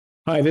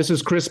Hi, this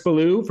is Chris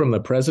Ballou from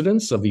the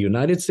Presidents of the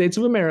United States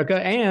of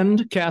America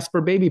and Casper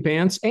Baby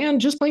Pants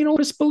and just plain old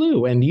Chris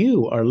Ballou, and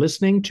you are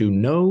listening to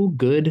No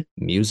Good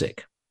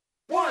Music.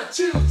 One,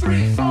 two,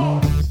 three,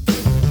 four.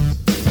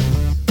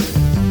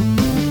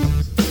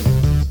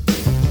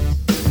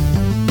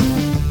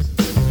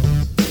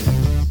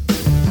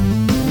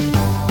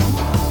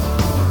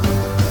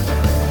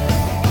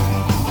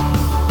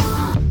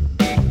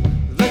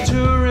 The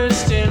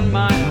tourist in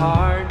my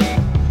heart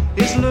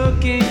is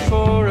looking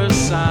for a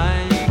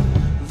sign.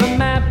 The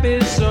map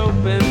is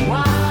open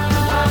wide.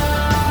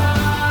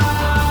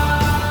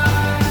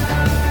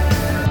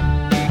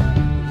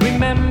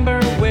 Remember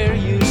where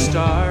you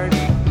start,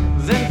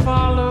 then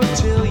follow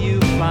till you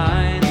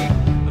find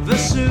the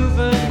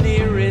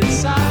souvenir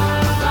inside.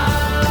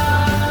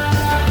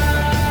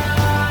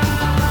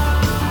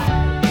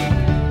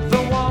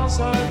 The walls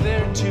are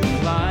there to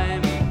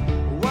climb.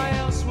 Why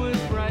else would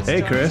bright Hey,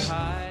 stars Chris.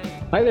 hide?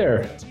 Hi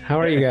there. How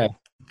are you guys?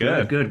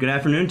 Good. Good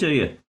afternoon to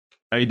you.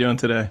 How you doing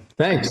today?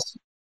 Thanks.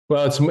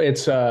 Well, it's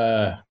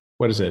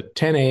what is it?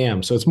 10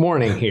 a.m. So it's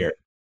morning here.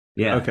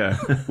 Yeah. Okay.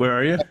 Where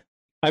are you?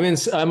 I'm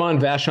on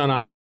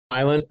Vashon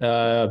Island.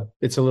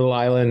 It's a little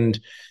island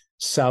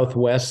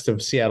southwest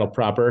of Seattle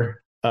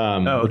proper,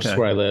 which is okay.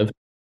 where I live.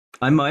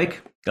 I'm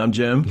Mike. I'm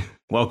Jim.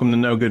 Welcome to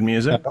No Good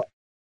Music.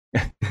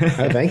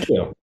 Thank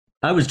you.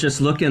 I was just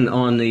looking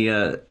on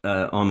the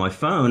on my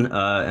phone,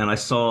 and I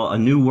saw a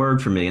new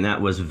word for me, and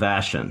that was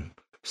Vashon.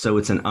 So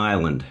it's an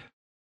island.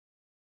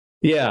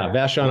 Yeah,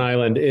 Vashon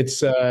Island.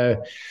 It's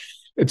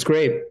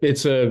great.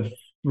 It's a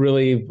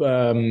really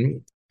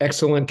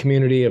excellent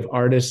community of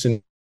artists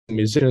and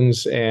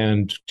musicians,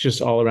 and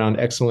just all around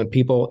excellent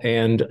people,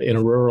 and in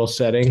a rural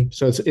setting.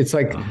 So it's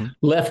like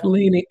left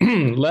leaning,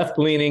 left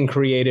leaning,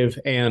 creative,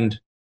 and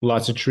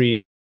lots of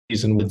trees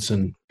and woods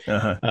and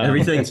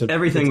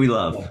Everything we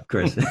love,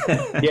 Chris.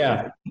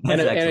 yeah. And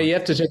excellent. you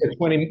have to take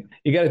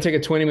you got to take a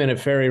 20-minute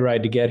ferry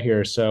ride to get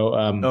here. So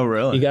Oh,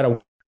 really? you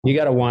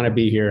gotta want to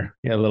be here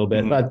a little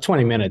bit. About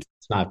 20 minutes.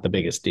 It's not the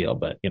biggest deal,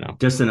 but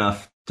Just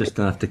enough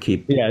to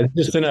keep. yeah,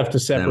 just enough to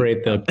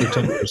separate the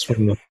pretenders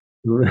from the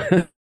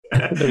release.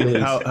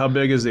 How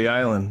big is the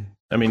island?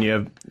 I mean,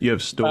 you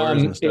have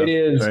stores and stuff, It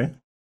is. right?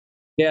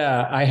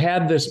 Yeah, I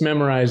had this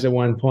memorized at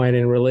one point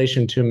in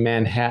relation to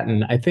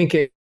Manhattan. I think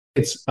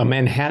it's a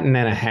Manhattan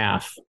and a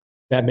half.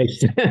 That makes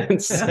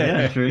sense.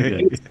 Yeah, very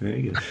good.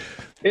 Very good.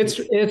 It's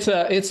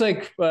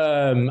like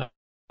I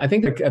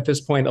think at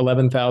this point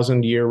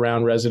 11,000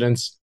 year-round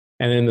residents,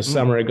 and in the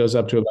summer it goes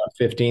up to about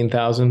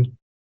 15,000.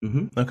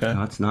 Okay.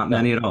 No, it's not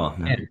many at all.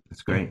 No,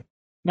 that's great.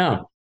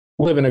 No,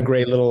 live in a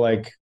great little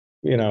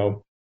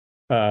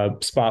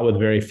spot with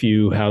very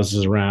few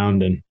houses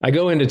around. And I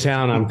go into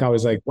town, I'm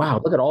always like,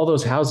 wow, look at all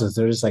those houses.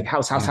 They're just like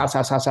house.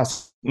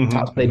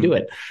 Mhm. They do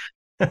it.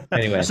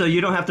 Anyway, So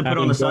you don't have to put I'm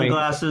on the enjoying-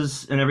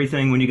 sunglasses and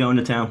everything when you go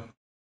into town.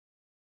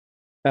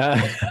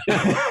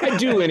 I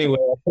do anyway.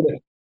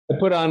 I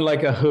put on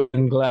like a hood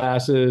and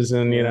glasses,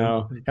 and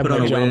have Put on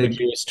my a Jamba wig.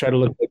 Juice. Try to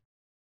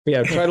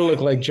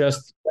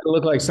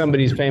look like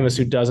somebody's famous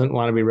who doesn't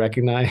want to be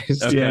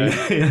recognized. Okay.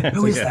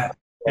 Who is Yeah.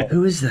 that?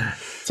 Who is that?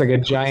 It's like a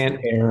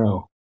giant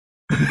arrow.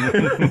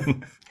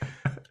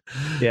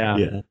 Yeah.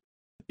 Yeah.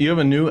 You have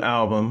a new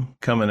album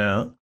coming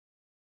out.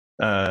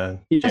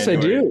 Yes, I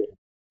do.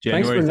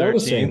 Thanks January for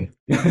 13th.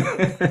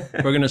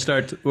 noticing. We're gonna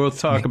start. We'll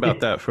talk about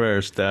that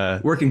first.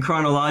 Working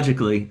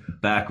chronologically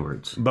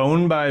backwards.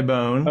 Bone by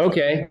Bone,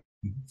 Okay.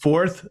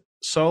 fourth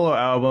solo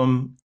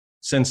album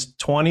since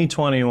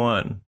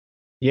 2021.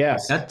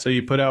 Yes, That So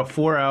you put out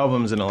 4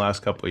 albums in the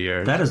last couple of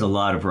years. that is a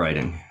lot of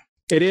writing.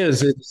 it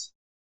is.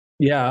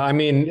 Yeah. I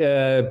mean,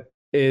 the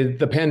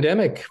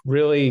pandemic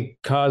really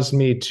caused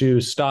me to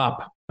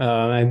stop.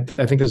 I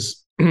think this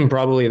is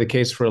probably the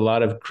case for a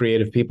lot of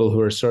creative people who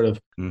are sort of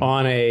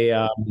on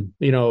a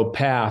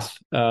path.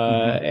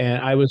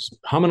 And I was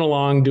humming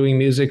along doing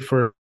music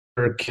for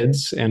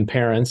kids and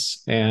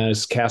parents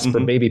as Casper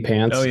Baby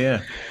Pants. Oh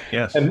yeah,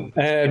 yes. And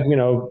I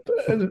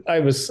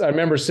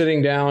remember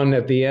sitting down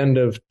at the end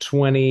of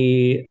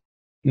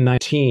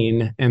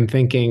 2019 and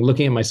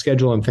looking at my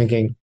schedule and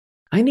thinking,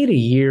 I need a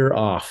year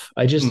off.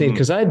 I just need,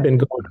 because I had been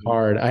going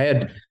hard.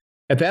 At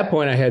that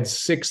point, I had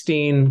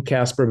 16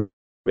 Casper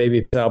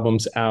Baby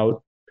albums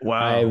out.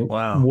 Wow,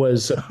 I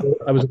was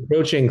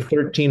approaching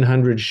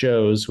 1,300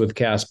 shows with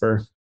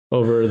Casper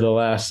over the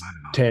last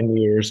 10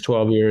 years,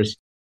 12 years.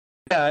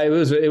 Yeah, it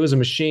was a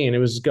machine. It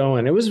was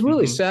going. It was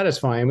really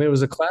satisfying. I mean, it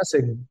was a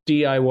classic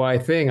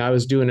DIY thing. I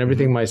was doing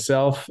everything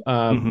myself,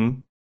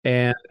 and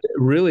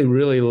really,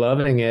 really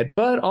loving it,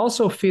 but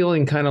also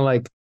feeling kind of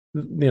like,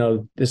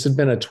 this had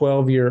been a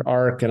 12-year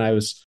arc, and I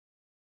was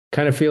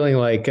kind of feeling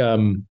like I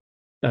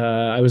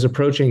was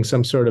approaching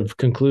some sort of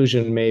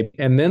conclusion, maybe.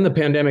 And then the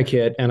pandemic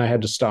hit, and I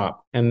had to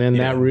stop. And then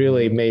that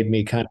really made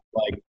me kind of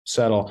like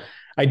settle.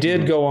 I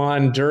did go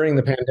on during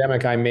the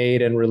pandemic. I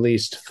made and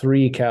released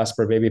 3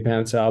 Casper Baby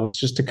Pants albums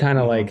just to kind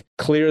of like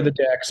clear the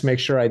decks, make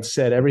sure I'd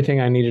said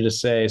everything I needed to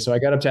say. So I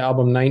got up to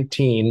album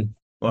 19.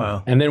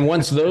 Wow. And then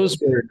once those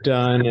were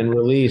done and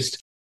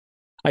released,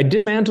 I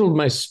dismantled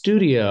my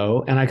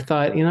studio, and I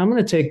thought, I'm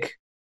going to take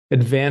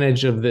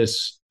advantage of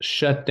this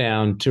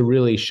shutdown to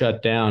really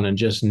shut down and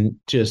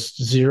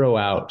just zero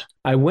out.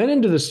 I went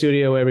into the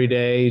studio every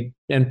day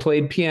and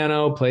played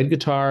piano, played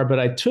guitar, but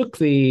I took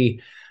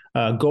the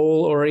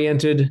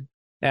goal-oriented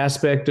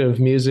aspect of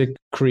music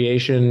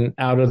creation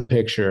out of the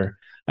picture.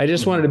 I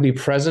just wanted to be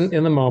present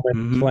in the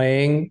moment,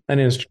 playing an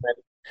instrument.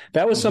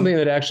 That was something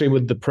that actually,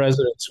 with the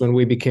Presidents, when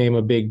we became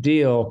a big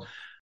deal,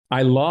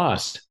 I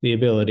lost the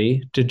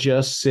ability to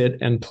just sit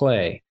and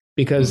play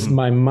because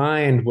my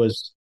mind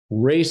was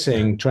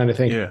racing, trying to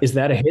think, is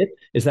that a hit?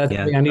 Is that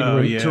something I need to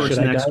reach? Towards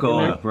the next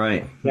goal,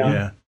 right.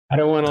 Yeah. I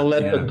don't want to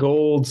let the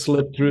gold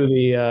slip through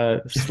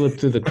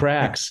the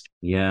cracks.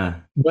 Yeah.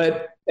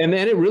 And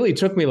then it really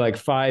took me like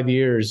 5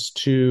 years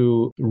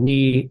to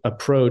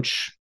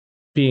reapproach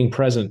being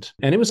present.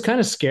 And it was kind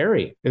of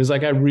scary. It was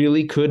like I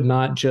really could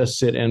not just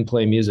sit and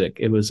play music.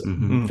 It was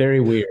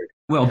very weird.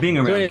 Well, being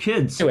around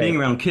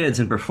kids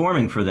and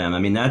performing for them, I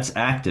mean, that's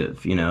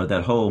active,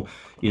 that whole,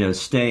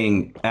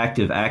 staying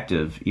active,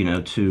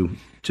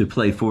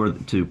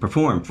 to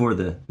perform for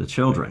the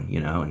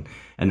children,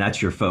 and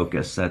that's your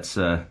focus. That's,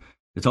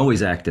 it's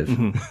always active.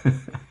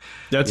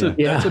 That's a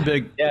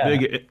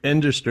big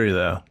industry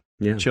though.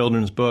 Yeah.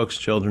 Children's books,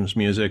 children's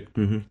music.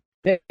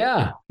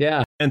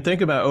 Yeah. And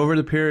think about over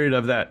the period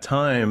of that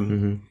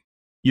time,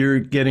 you're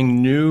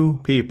getting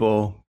new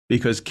people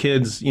because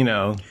kids,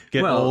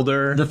 get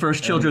older. The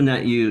first children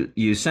that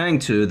you sang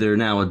to, they're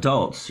now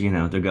adults.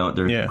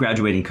 They're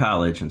graduating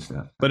college and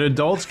stuff. But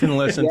adults can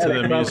listen to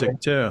the music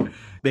too.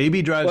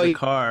 Baby Drives a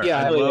Car.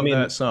 Yeah, I love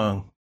that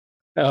song.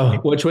 Oh,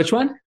 which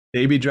one?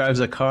 Baby Drives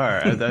a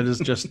Car. That is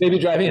just Baby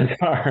Driving a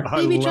Car.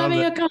 Baby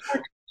Driving a Car.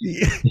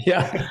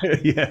 Yeah.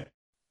 Yeah.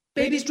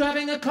 Baby's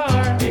driving a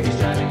car. Baby's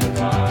driving a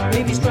car.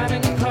 Baby's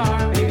driving a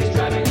car. Baby's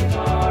driving a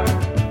car.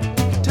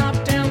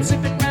 Top down,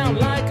 zipping round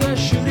like a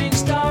shooting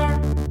star.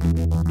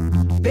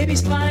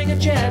 Baby's flying a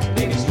jet.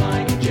 Baby's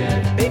flying a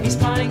jet. Baby's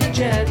flying a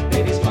jet.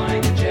 Baby's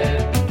flying a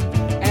jet.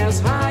 As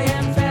high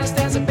and fast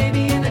as a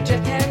baby in a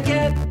jet can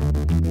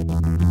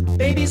get.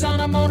 Baby's on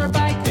a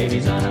motorbike.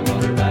 Baby's on a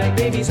motorbike.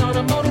 Baby's on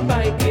a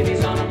motorbike.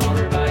 Baby's on a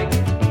motorbike.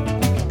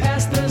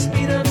 Past the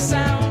speed of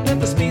sound at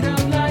the speed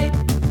of light.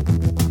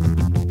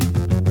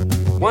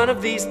 One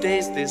of these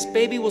days this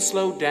baby will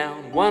slow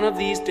down. One of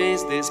these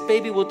days this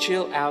baby will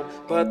chill out.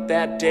 But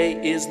that day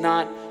is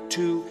not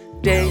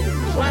today.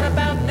 Right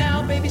about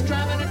now, baby's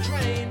driving a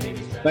train.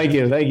 Thank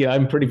you.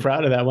 I'm pretty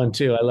proud of that one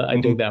too.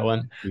 I dig that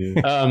one.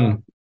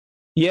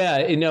 Yeah.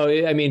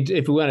 I mean,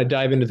 if we want to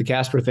dive into the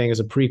Casper thing as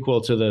a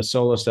prequel to the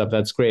solo stuff,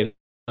 that's great.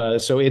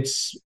 So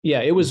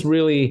it was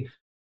really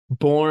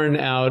born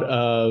out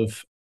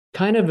of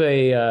kind of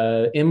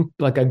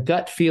like a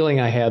gut feeling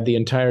I had the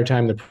entire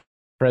time the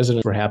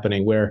Presidents were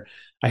happening, where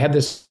I had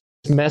this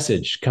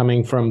message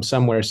coming from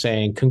somewhere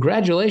saying,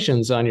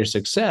 congratulations on your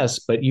success,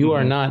 but you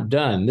are not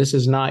done. This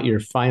is not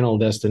your final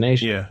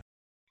destination. Yeah.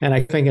 And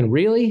I'm thinking,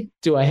 really?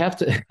 Do I have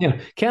to,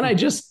 can I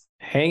just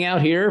hang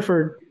out here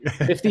for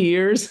 50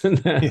 years? And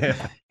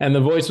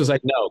the voice was like,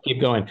 no, keep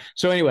going.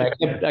 So anyway,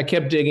 I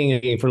kept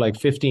digging for like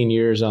 15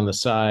 years on the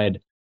side,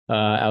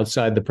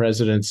 outside the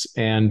Presidents.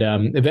 And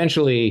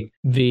eventually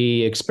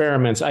the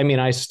experiments, I mean,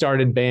 I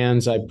started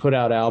bands, I put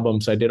out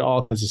albums, I did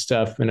all kinds of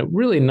stuff, and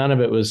none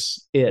of it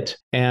was it.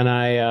 And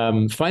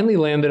I finally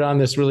landed on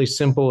this really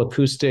simple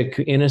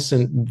acoustic,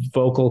 innocent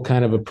vocal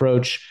kind of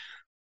approach,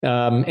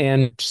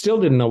 and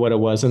still didn't know what it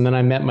was. And then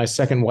I met my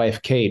second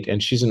wife, Kate,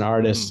 and she's an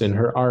artist, and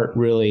her art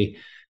really,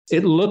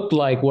 it looked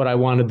like what I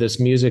wanted this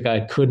music I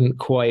couldn't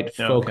quite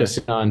focus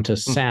on to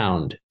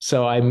sound.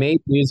 So I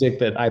made music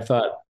that I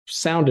thought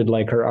sounded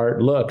like her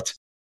art looked,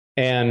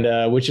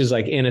 and which is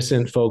like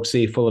innocent,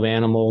 folksy, full of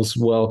animals,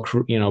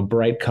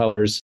 bright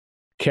colors,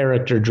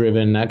 character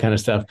driven, that kind of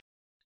stuff.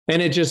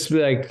 And it just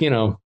like,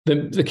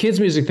 the kids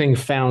music thing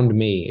found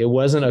me. It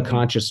wasn't a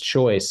conscious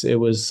choice. It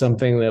was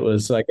something that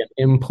was like an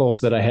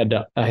impulse that I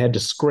had to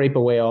scrape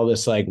away all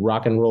this like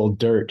rock and roll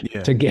dirt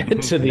to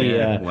get to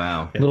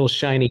the little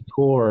shiny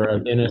core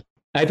of innocence.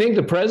 I think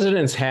the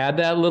Presidents had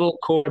that little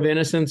core of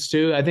innocence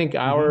too. I think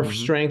our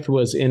strength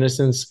was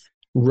innocence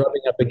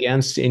rubbing up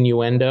against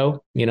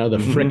innuendo,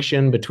 the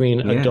friction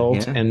between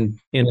adult and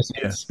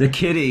innocence. The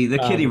kitty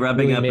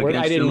rubbing up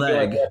against your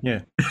leg.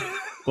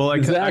 Well,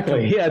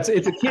 exactly. It's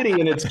a kitty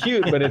and it's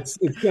cute, but it's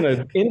going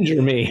to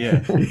injure me.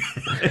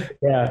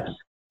 Yeah.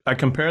 I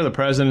compare the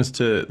Presidents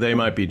to They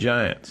Might Be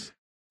Giants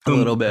a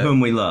little bit. Whom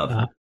we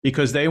love.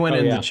 Because they went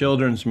into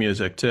children's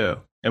music too.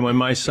 And when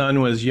my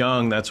son was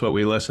young, that's what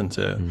we listened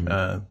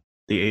to.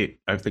 The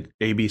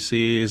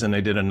ABCs, and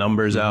they did a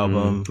Numbers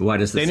album. Why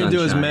does they didn't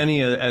do as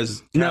many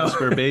as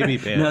Casper Baby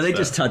Pants? No, they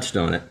just touched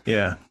on it.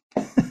 Yeah.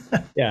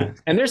 Yeah.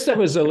 And their stuff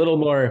was a little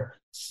more,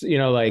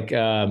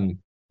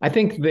 I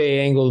think they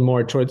angled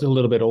more towards a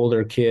little bit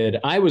older kid.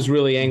 I was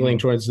really angling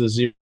towards the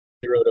 0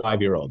 to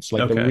 5 year olds,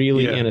 like the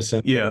really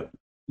innocent. Yeah.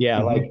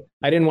 Like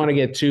I didn't want to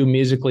get too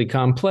musically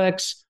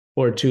complex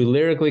or too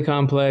lyrically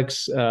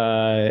complex.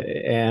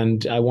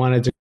 And I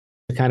wanted to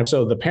kind of,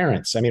 so the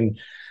parents, I mean,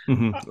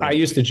 I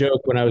used to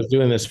joke when I was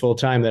doing this full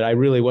time that I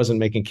really wasn't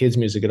making kids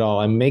music at all.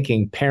 I'm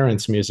making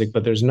parents music,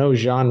 but there's no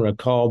genre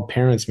called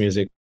parents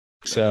music.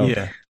 So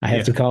I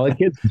have to call it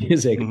kids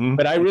music.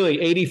 But I really,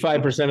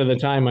 85% of the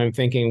time, I'm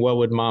thinking, what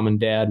would mom and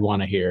dad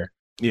want to hear?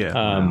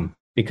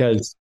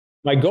 Because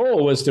my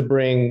goal was to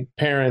bring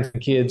parents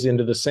and kids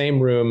into the same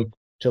room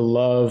to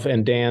love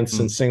and dance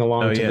and sing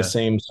along to the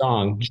same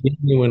song,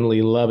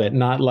 genuinely love it.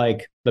 Not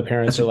like the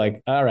parents are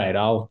like, all right,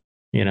 I'll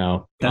tolerate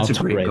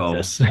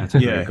this. That's a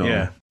great goal.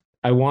 Yeah.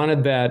 I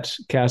wanted that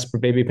Casper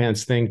Baby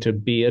Pants thing to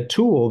be a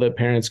tool that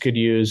parents could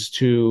use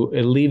to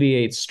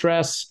alleviate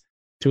stress,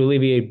 to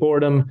alleviate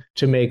boredom,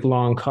 to make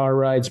long car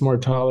rides more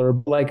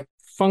tolerable, like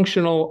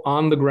functional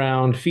on the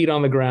ground, feet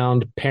on the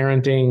ground,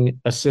 parenting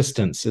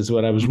assistance is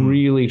what I was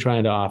really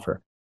trying to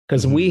offer.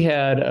 Because we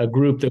had a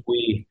group that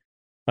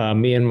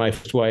me and my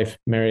first wife,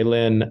 Mary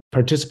Lynn,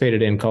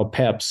 participated in called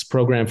PEPS,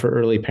 Program for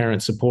Early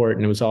Parent Support.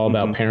 And it was all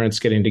about parents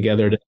getting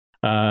together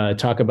to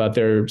talk about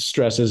their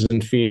stresses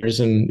and fears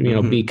and,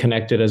 be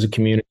connected as a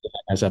community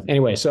and stuff.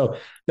 Anyway, so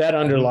that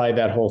underlied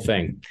that whole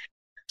thing.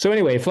 So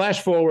anyway,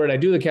 flash forward, I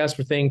do the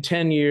Casper thing,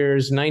 10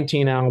 years,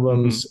 19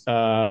 albums.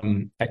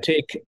 I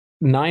take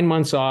 9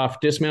 months off,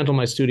 dismantle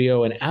my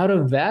studio. And out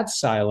of that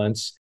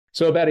silence,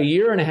 so about a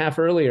year and a half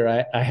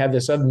earlier, I had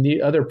this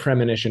other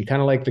premonition,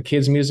 kind of like the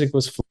kids' music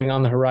was floating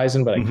on the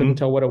horizon, but I couldn't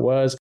tell what it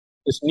was.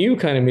 This new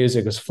kind of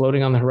music was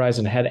floating on the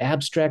horizon. It had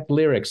abstract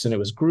lyrics, and it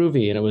was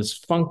groovy, and it was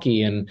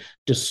funky and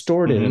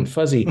distorted and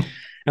fuzzy.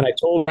 And I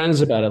told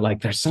friends about it,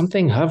 like, there's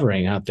something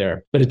hovering out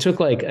there. But it took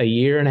like a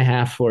year and a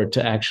half for it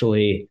to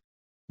actually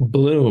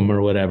bloom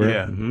or whatever.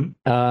 And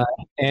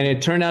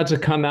it turned out to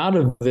come out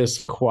of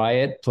this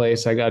quiet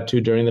place I got to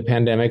during the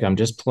pandemic. I'm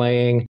just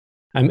playing.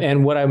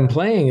 And what I'm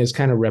playing is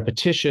kind of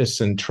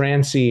repetitious and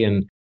trancy,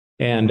 and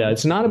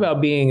it's not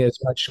about being as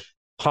much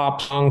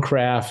pop song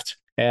craft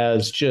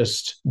as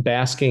just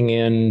basking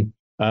in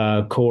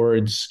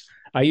chords.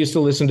 I used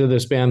to listen to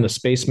this band, the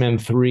Spacemen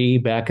 3,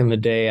 back in the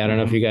day. I don't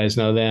know if you guys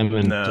know them.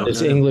 And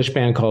this English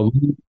band called.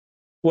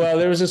 Well,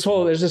 there's this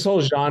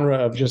whole genre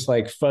of just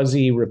like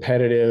fuzzy,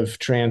 repetitive,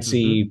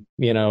 trancy,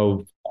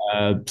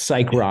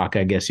 psych rock,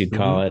 I guess you'd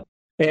call it.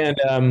 And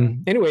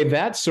anyway,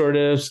 that sort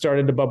of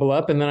started to bubble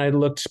up. And then I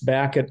looked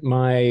back at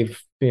my,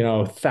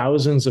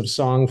 thousands of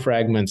song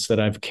fragments that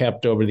I've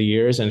kept over the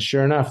years. And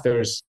sure enough,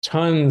 there's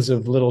tons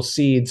of little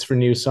seeds for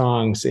new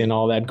songs in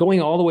all that,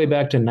 going all the way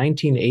back to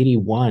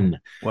 1981.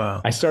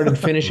 Wow. I started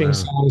finishing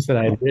songs that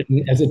I had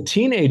written as a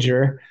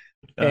teenager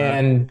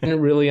and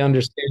didn't really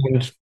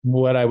understand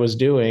what I was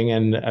doing.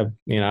 And,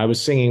 I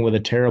was singing with a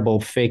terrible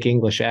fake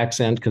English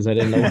accent because I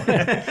didn't know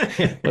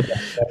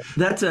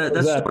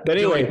But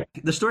anyway,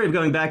 the story of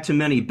going back to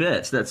many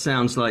bits, that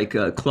sounds like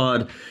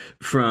Claude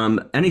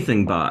from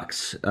Anything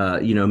Box,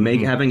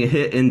 having a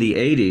hit in the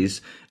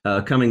 80s,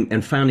 coming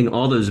and founding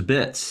all those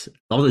bits,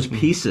 all those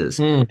pieces,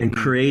 and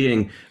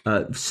creating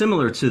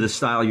similar to the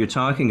style you're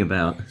talking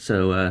about.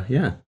 So,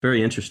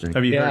 very interesting.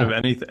 Have you heard of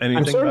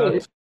anything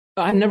Box?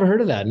 I've never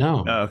heard of that,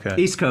 no. Oh, okay.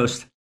 East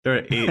Coast.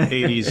 They're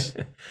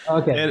 80s.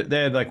 Okay.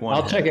 They had like one.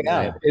 I'll check it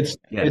out.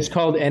 It's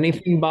called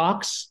Anything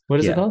Box. What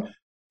is it called?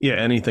 Yeah,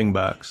 Anything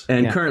Box.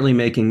 And currently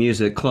making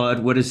music. Claude,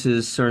 what is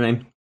his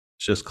surname?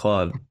 It's just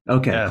Claude.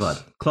 Okay,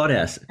 S. Claude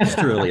S.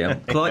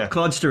 Sterilio.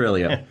 Claude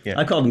Sterilio.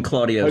 I called him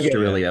Claudio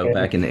Sterilio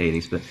back in the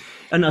 80s, but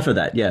enough of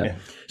that. Yeah.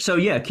 So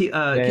keep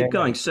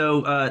going.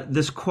 So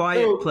this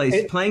quiet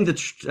place, playing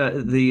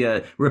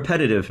the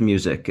repetitive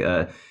music.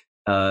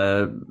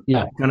 Kind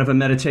of a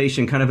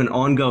meditation, kind of an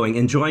ongoing,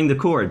 enjoying the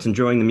chords,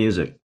 enjoying the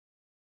music.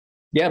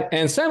 Yeah,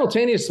 and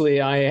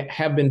simultaneously, I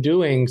have been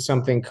doing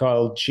something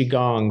called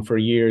Qigong for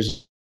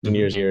years and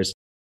years.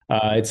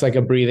 It's like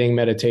a breathing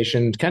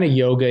meditation, kind of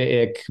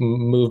yoga-ic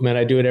movement.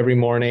 I do it every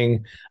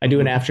morning. I do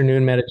an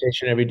afternoon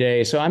meditation every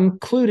day. So I'm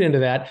clued into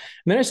that. And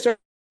then I started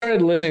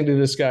listening to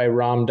this guy,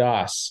 Ram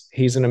Dass.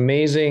 He's an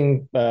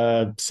amazing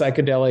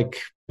psychedelic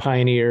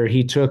pioneer.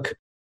 He took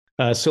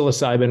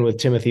psilocybin with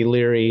Timothy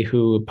Leary,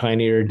 who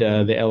pioneered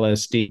the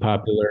LSD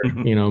popular,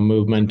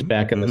 movement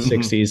back in the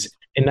 60s.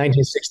 In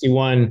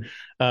 1961,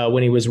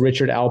 when he was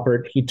Richard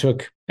Alpert, he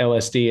took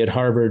LSD at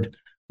Harvard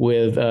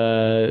with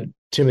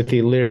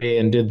Timothy Leary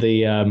and did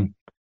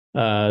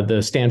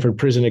the Stanford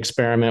Prison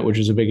Experiment, which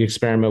was a big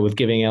experiment with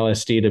giving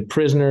LSD to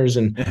prisoners.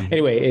 And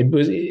anyway,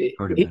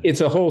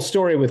 it's a whole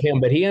story with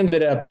him, but he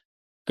ended up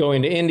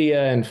going to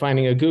India and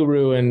finding a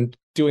guru and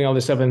doing all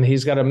this stuff. And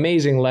he's got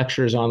amazing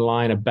lectures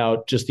online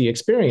about just the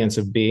experience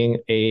of being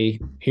a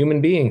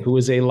human being who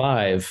is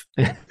alive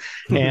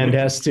and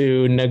has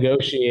to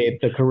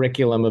negotiate the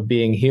curriculum of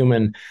being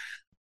human.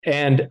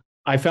 And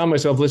I found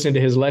myself listening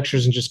to his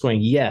lectures and just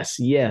going, yes,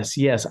 yes,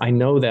 yes. I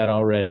know that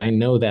already. I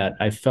know that.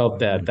 I felt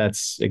that.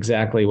 That's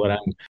exactly what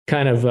I'm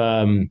kind of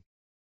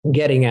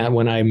getting at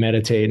when I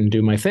meditate and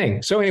do my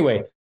thing. So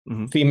anyway,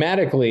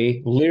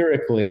 thematically,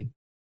 lyrically,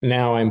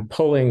 now I'm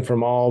pulling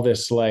from all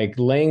this like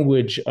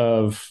language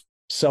of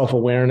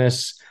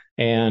self-awareness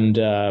and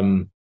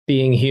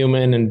being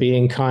human and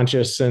being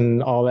conscious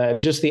and all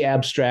that, just the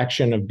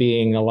abstraction of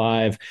being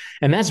alive.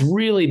 And that's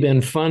really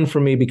been fun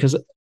for me because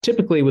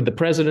typically with the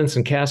Presidents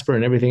and Casper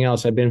and everything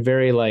else, I've been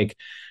very like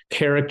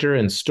character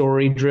and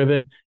story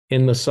driven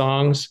in the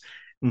songs.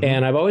 Mm-hmm.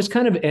 And I've always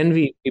kind of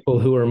envied people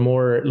who are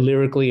more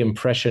lyrically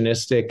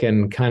impressionistic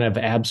and kind of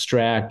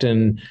abstract,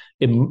 and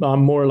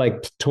I'm more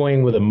like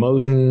toying with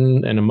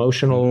emotion and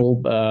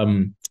emotional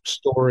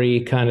story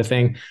kind of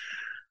thing,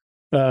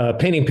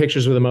 painting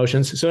pictures with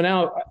emotions. So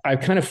now I've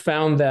kind of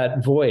found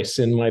that voice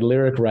in my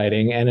lyric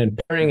writing, and in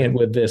pairing it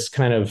with this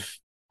kind of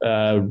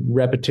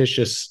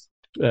repetitious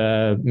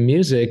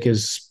music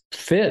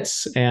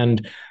fits.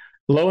 And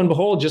lo and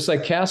behold, just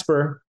like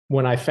Casper,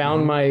 when I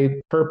found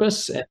my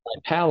purpose and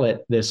my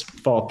palette, this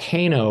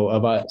volcano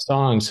of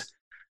songs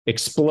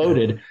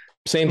exploded.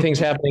 Same thing's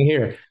happening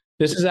here.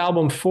 This is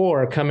album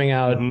 4 coming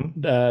out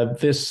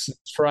this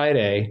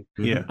Friday.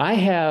 Yeah. I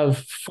have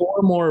 4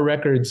 more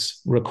records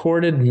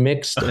recorded,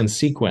 mixed, and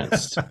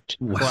sequenced.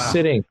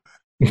 Sitting.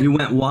 You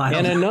went wild.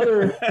 and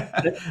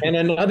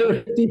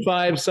another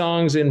 55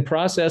 songs in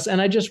process.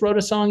 And I just wrote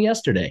a song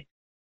yesterday.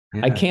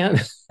 Yeah. I can't.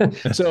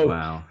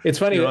 So It's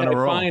funny. I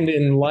find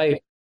in life,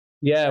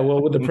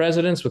 with the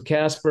Presidents, with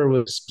Casper,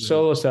 with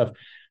solo stuff,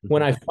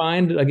 when I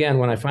find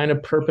a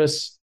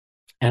purpose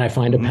and I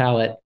find a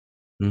palette,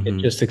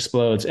 it just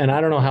explodes. And I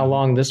don't know how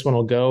long this one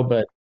will go,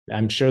 but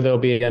I'm sure there'll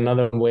be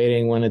another one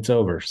waiting when it's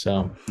over.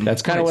 So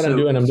that's kind of what I'm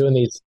doing. I'm doing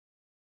these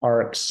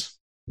arcs.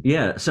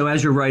 Yeah. So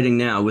as you're writing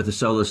now with the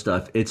solo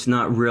stuff, it's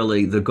not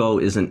really, the goal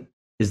is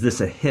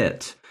this a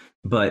hit?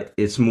 But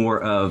it's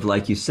more of,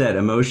 like you said,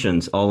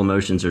 emotions. All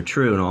emotions are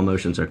true and all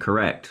emotions are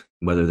correct,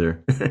 whether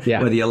they're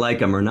whether you like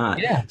them or not.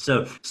 Yeah.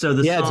 So the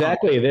song,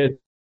 exactly.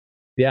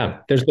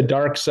 There's the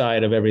dark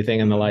side of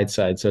everything and the light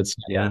side. So it's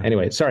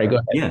Anyway, sorry.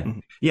 Go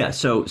ahead. Yeah.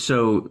 So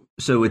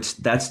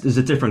there's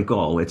a different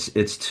goal.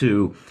 It's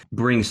to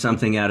bring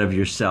something out of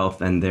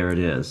yourself, and there it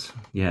is.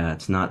 Yeah.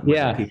 It's not.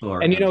 People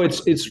are. And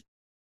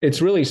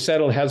it's really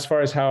settled as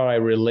far as how I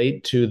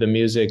relate to the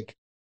music,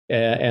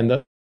 and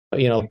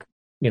the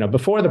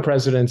before the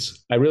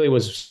Presidents, I really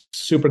was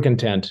super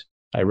content.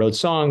 I wrote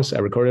songs. I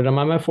recorded them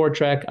on my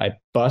 4-track. I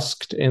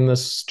busked in the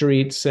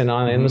streets and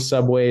in the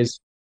subways.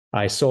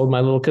 I sold my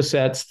little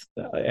cassettes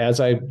as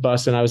I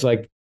busked, and I was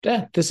like,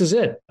 this is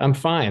it. I'm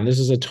fine. This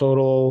is a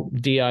total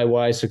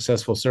DIY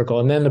successful circle.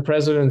 And then the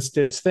Presidents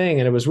did this thing,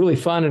 and it was really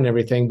fun and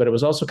everything, but it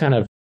was also kind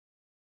of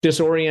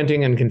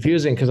disorienting and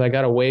confusing because I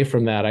got away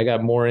from that. I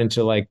got more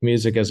into like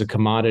music as a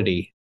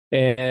commodity.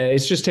 And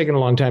it's just taken a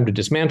long time to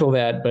dismantle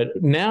that. But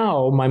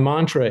now my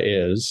mantra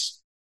is,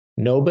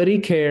 nobody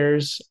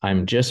cares.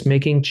 I'm just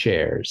making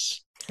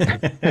chairs.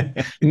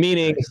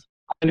 Meaning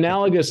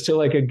analogous to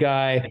like a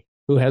guy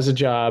who has a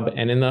job,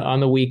 and on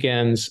the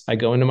weekends, I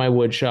go into my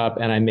wood shop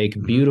and I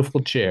make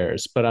beautiful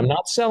chairs. But I'm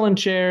not selling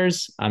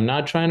chairs. I'm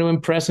not trying to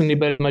impress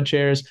anybody with my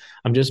chairs.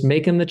 I'm just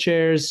making the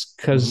chairs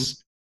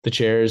because the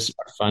chairs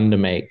are fun to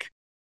make.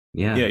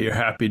 Yeah, you're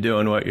happy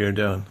doing what you're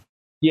doing.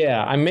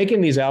 Yeah, I'm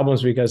making these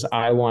albums because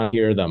I want to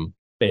hear them,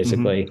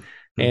 basically.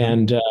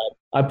 And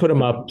I put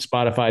them up,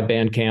 Spotify,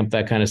 Bandcamp,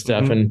 that kind of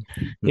stuff. And,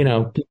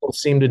 people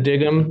seem to dig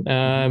them.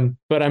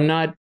 But I'm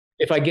not,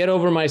 if I get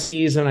over my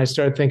skis and I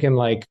start thinking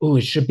like, oh,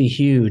 it should be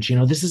huge.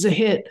 This is a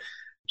hit.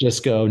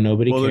 Just go,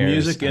 nobody cares. Well, the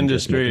music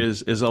industry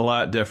is a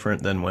lot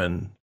different than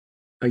when,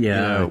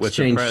 it's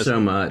changed so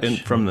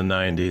much. From the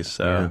 90s.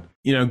 So,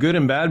 good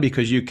and bad,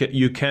 because you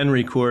can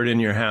record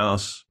in your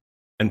house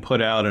and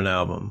put out an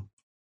album.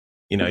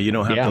 You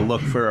don't have to look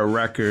for a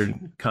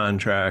record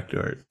contract,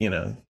 or, you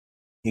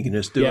can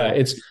just do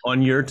it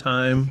on your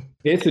time.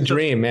 It's a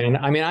dream, man.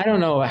 I mean, I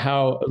don't know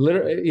how,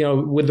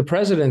 with the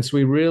Presidents,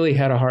 we really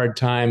had a hard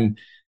time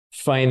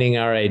finding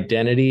our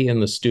identity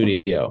in the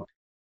studio.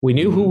 We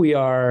knew who we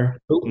are.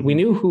 We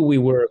knew who we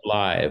were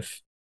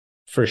live,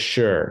 for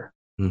sure.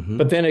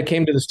 But then it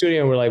came to the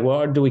studio and we're like,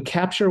 well, do we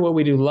capture what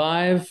we do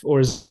live,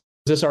 or is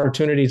this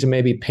opportunity to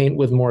maybe paint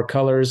with more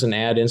colors and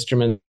add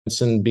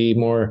instruments and be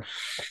more?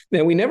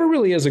 And we never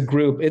really, as a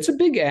group, it's a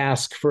big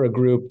ask for a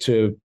group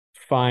to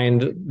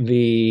find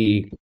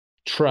the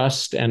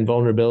trust and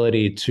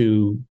vulnerability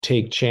to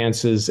take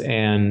chances,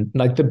 and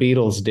like the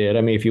Beatles did.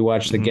 I mean, if you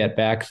watch the Get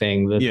Back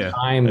thing, the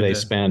time they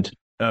spent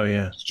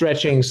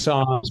stretching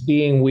songs,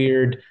 being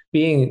weird,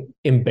 being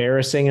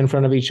embarrassing in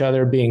front of each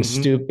other, being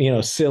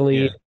stupid,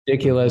 silly,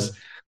 ridiculous,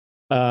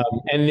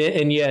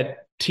 and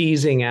yet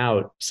teasing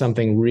out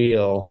something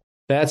real.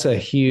 That's a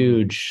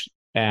huge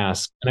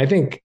ask. And I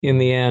think in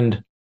the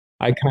end,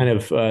 I kind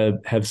of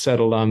have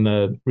settled on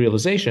the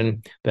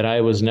realization that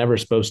I was never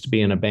supposed to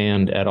be in a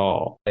band at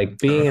all. Like,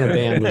 being in a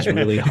band was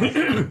really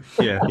hard.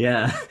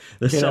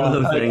 The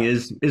solo thing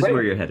is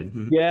where you're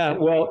headed. Yeah.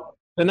 Well,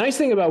 the nice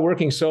thing about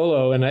working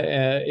solo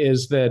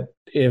is that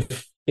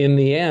if in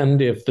the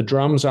end, if the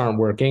drums aren't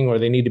working, or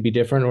they need to be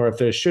different, or if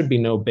there should be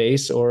no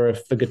bass, or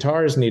if the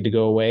guitars need to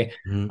go away,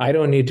 I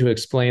don't need to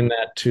explain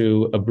that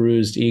to a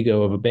bruised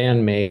ego of a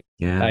bandmate.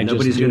 Yeah,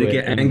 nobody's going to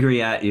get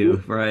angry at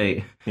you,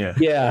 right?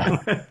 Yeah.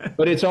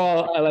 But it's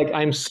all like,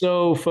 I'm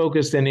so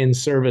focused and in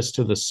service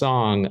to the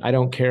song. I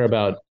don't care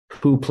about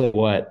who played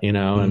what,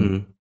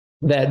 and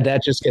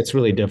that just gets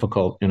really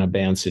difficult in a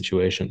band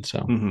situation.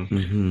 So.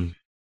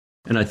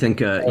 And I think,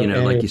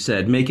 like you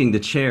said, making the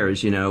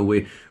chairs,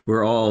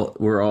 we're all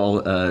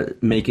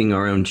making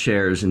our own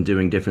chairs and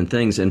doing different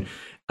things. And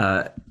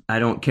I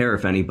don't care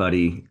if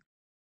anybody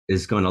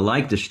is going to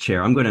like this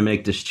chair. I'm going to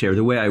make this chair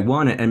the way I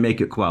want it and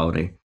make it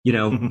quality. I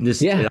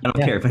don't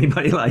care if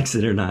anybody likes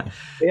it or not.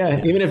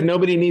 Yeah, even if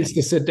nobody needs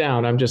to sit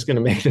down, I'm just going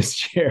to make this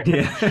chair.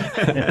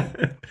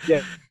 Yeah.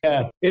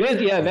 Yeah. It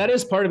is. Yeah, that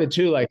is part of it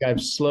too. Like I've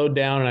slowed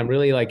down and I'm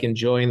really like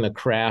enjoying the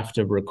craft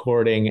of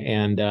recording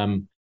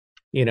and,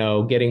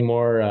 getting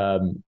more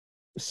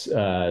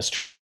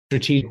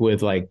strategic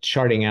with like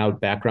charting out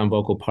background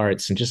vocal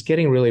parts and just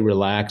getting really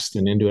relaxed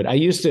and into it. I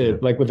used to,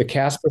 like with the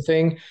Casper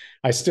thing,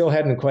 I still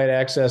hadn't quite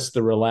accessed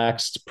the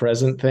relaxed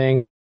present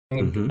thing.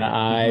 Mm-hmm.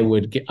 I'd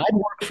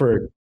work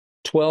for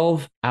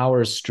 12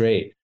 hours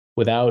straight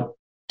without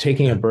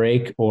taking a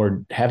break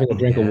or having a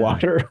drink of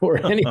water or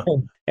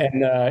anything.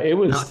 And it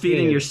was not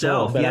feeding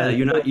yourself. Yeah.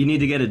 You need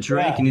to get a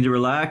drink. Yeah. You need to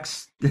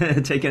relax,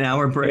 take an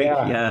hour break.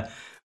 Yeah.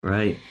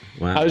 Right.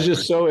 Wow. I was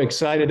just so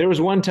excited. There was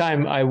one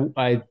time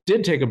I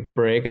did take a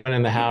break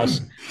in the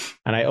house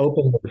and I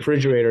opened the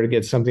refrigerator to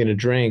get something to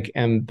drink.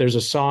 And there's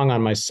a song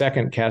on my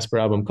second Casper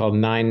album called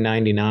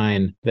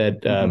 999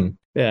 that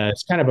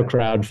it's kind of a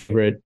crowd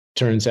favorite,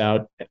 turns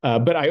out.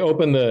 But I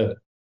opened the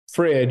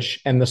fridge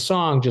and the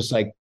song just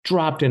like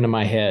dropped into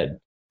my head.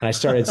 And I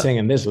started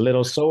singing, "This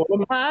little soul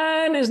of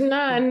mine is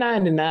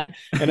 999."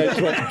 And I just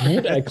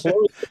went,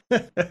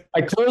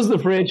 I closed the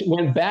fridge,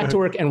 went back to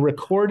work and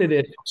recorded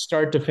it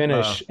start to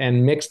finish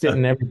and mixed it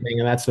and everything.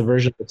 And that's the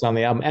version that's on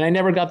the album. And I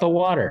never got the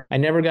water. I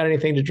never got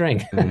anything to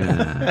drink.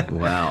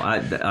 Wow.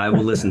 I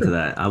will listen to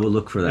that. I will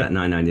look for that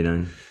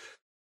 999.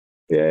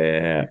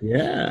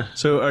 Yeah.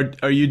 So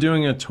are you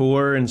doing a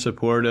tour in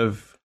support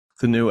of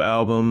the new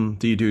album?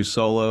 Do you do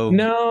solo?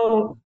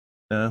 No.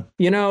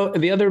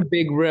 The other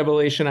big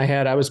revelation I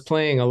had, I was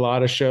playing a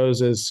lot of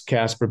shows as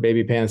Casper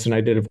Baby Pants, and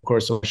I did, of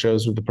course,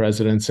 shows with the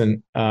Presidents.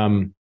 And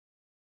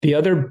the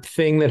other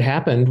thing that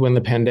happened when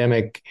the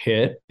pandemic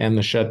hit and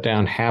the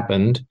shutdown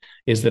happened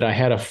is that I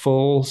had a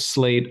full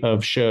slate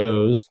of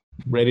shows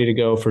ready to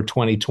go for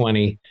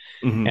 2020.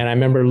 Mm-hmm. And I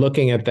remember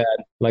looking at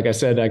that, like I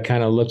said, I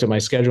kind of looked at my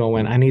schedule and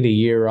went, I need a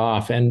year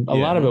off. And a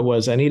lot of it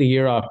was, I need a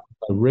year off.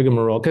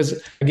 Rigmarole, because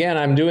again,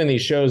 I'm doing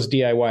these shows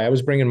DIY. I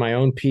was bringing my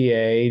own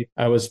PA.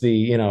 I was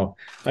the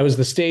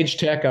stage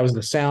tech. I was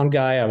the sound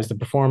guy. I was the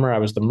performer. I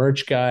was the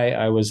merch guy.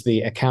 I was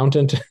the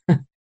accountant.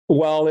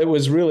 While it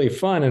was really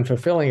fun and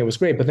fulfilling, it was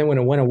great. But then when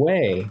it went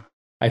away,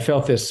 I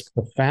felt this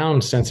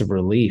profound sense of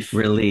relief.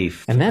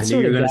 And that's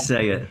what you're going to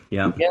say it.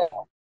 Yeah.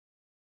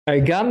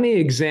 It got me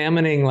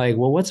examining, like,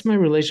 well, what's my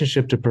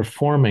relationship to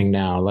performing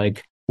now?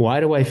 Like,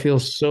 why do I feel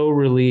so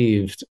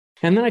relieved?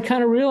 And then I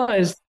kind of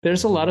realized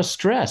there's a lot of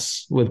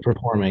stress with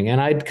performing,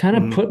 and I'd kind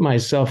of put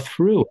myself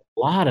through a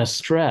lot of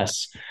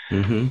stress.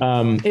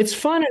 Mm-hmm. It's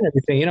fun and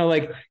everything,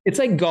 like it's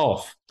like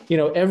golf.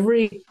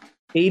 Every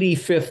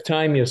 85th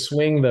time you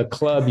swing the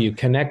club, you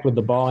connect with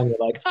the ball, and you're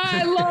like,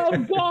 I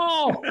love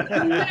golf,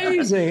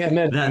 amazing. And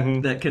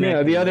then that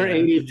the other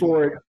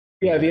 84.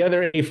 Yeah, the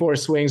other 84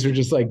 swings are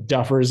just like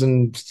duffers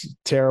and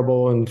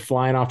terrible and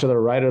flying off to the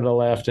right or the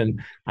left,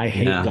 and I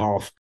hate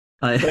golf.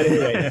 But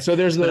anyway, so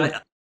there's the.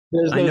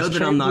 I know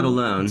that I'm not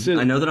alone.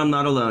 I know that I'm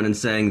not alone in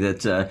saying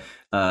that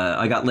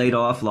I got laid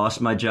off,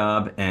 lost my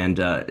job, and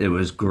it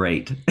was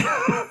great.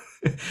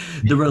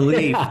 The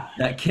relief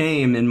that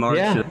came in March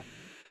of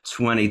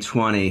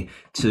 2020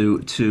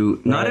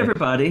 to not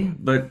everybody,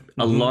 but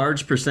a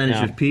large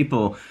percentage of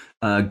people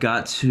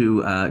got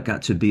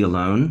to be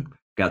alone,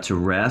 got to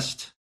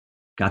rest,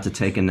 got to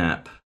take a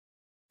nap.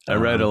 I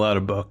read a lot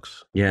of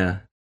books.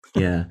 Yeah.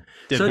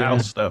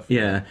 Stuff.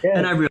 Yeah.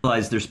 And I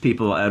realize there's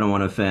people, I don't want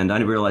to offend, I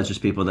realize there's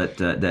people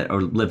that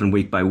are living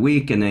week by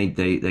week and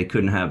they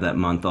couldn't have that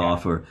month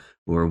off or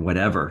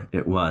whatever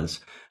it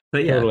was.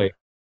 But totally.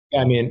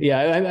 I mean,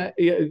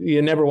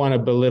 you never want to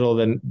belittle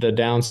the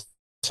downside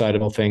of the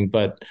whole thing,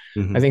 but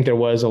I think there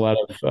was a lot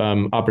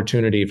of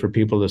opportunity for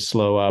people to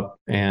slow up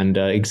and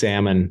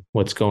examine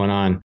what's going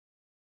on.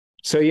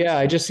 So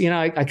I just,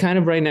 I kind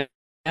of right now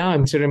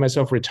I'm considering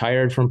myself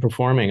retired from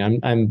performing.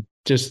 I'm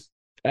just,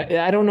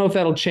 I don't know if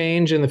that'll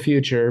change in the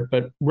future,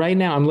 but right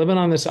now I'm living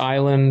on this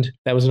island.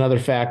 That was another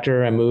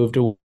factor. I moved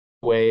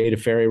away to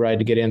ferry ride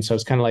to get in. So I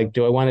was kind of like,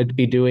 do I want to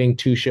be doing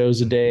 2 shows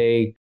a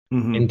day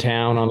in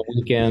town on the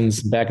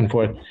weekends, back and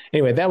forth?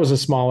 Anyway, that was a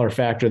smaller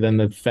factor than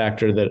the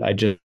factor that I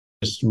just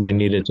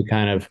needed to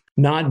kind of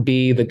not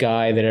be the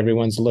guy that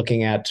everyone's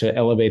looking at to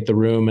elevate the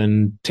room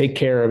and take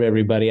care of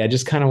everybody. I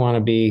just kind of want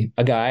to be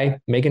a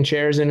guy making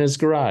chairs in his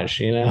garage,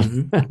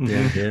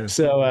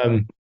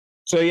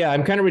 So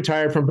I'm kind of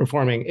retired from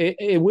performing.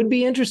 It would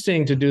be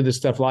interesting to do this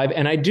stuff live.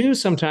 And I do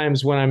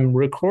sometimes when I'm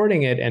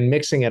recording it and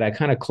mixing it, I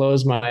kind of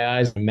close my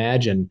eyes and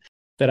imagine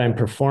that I'm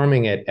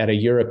performing it at a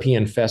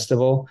European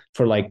festival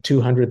for like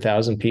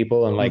 200,000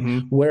 people. And like,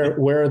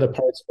 where are the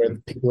parts where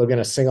people are going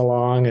to sing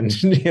along? And,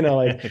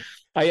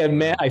 I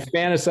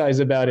fantasize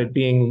about it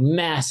being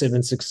massive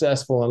and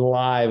successful and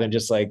live and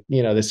just like,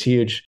 this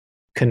huge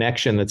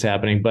connection that's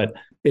happening, but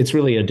it's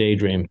really a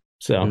daydream.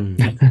 So.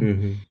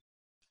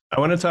 I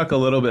want to talk a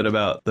little bit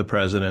about the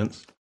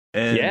Presidents.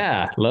 And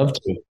yeah, love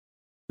to.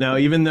 now,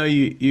 even though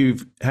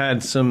you've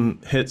had some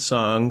hit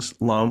songs,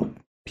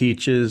 Lump,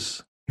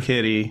 Peaches,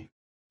 Kitty,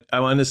 I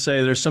want to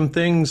say there's some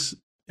things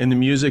in the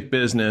music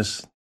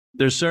business.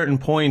 There's certain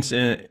points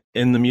in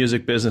the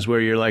music business where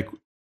you're like,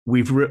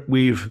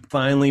 we've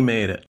finally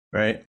made it,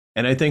 right?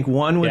 And I think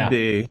one would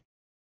be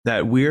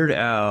that Weird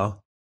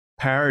Al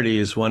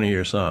parodies one of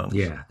your songs.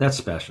 Yeah, that's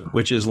special.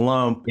 Which is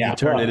Lump. You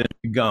turn it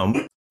into Gump.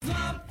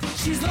 Lump,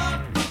 she's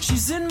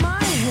in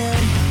my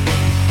head.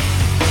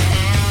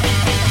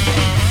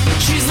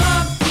 She's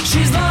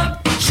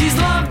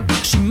lump,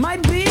 she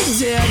might be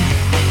dead.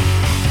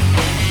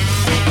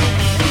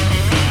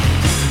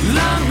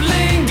 Lump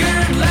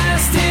lingered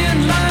last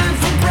in line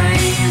for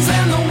brains,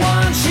 and the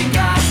one she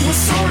got was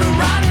sort of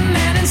rotten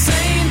and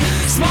insane.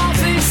 Small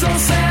things so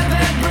sad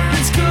that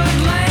birds could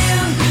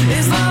land.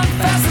 Is Lump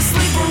fast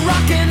asleep or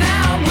rocking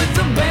out with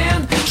the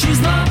band? She's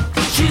lump,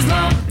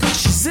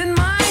 she's in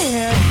my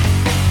head.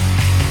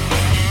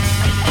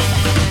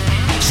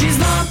 She's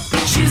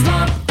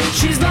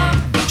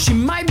lump, she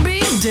might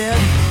be dead.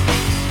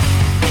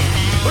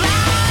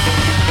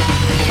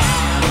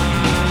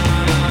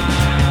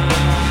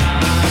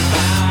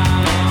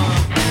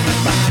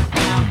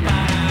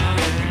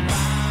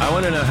 I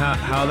want to know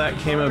how that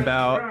came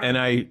about. And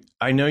I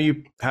know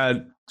you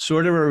had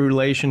sort of a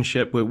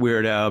relationship with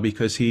Weird Al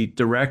because he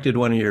directed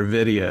one of your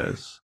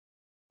videos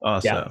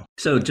also. Yeah.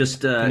 So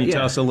just can you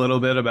tell us a little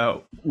bit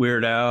about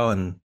Weird Al?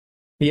 And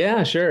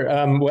yeah, sure.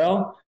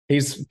 Well,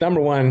 he's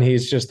number one.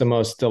 He's just the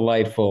most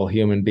delightful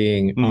human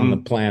being on the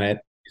planet.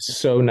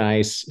 So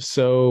nice.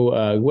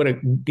 So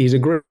he's a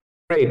great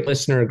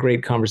listener, a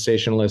great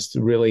conversationalist,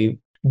 really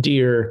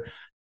dear,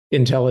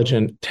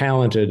 intelligent,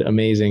 talented,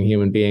 amazing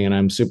human being. And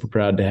I'm super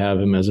proud to have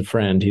him as a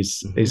friend.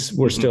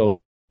 We're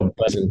still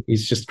buzzing.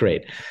 He's just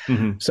great.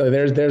 So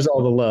there's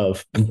all the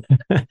love.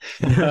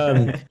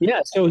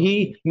 So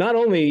he not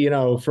only,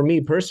 for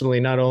me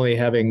personally, not only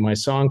having my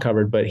song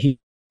covered, but he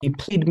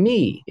played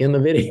me in the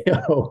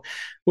video,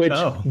 which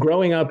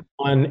growing up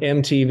on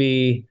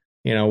MTV,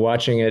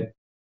 watching it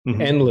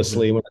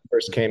endlessly when it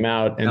first came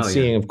out and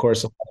seeing, of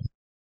course,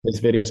 his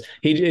videos,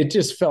 it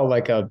just felt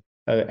like a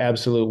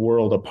absolute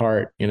world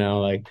apart,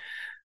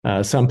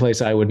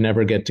 someplace I would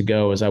never get to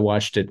go as I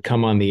watched it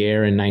come on the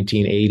air in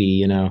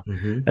 1980,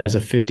 as a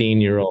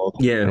 15-year-old.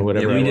 Yeah, or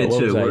whatever. We did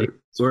too.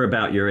 We're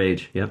about your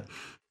age. Yep.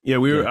 Yeah,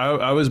 we were.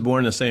 I was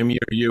born the same year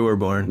you were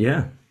born.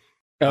 Yeah.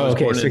 Oh,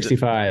 okay,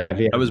 65.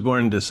 Yeah. I was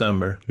born in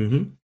December.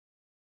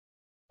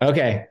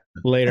 Okay,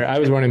 later. I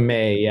was born in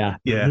May. Yeah.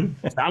 Yeah.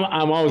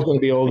 I'm always going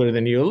to be older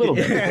than you, a little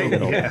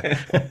bit.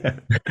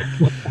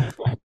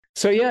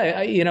 So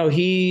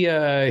he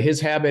his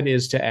habit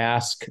is to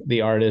ask the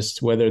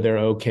artist whether they're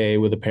okay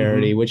with a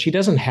parody, which he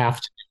doesn't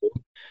have to do,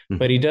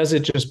 but he does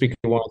it just because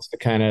he wants to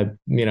kind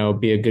of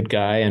be a good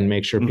guy and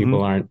make sure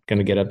people aren't going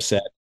to get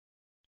upset.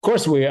 Of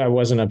course, I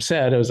wasn't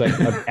upset. I was like,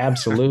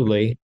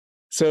 absolutely.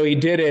 So he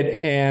did it,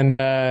 and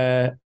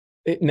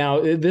now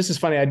this is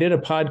funny. I did a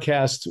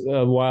podcast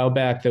a while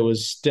back that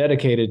was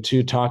dedicated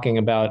to talking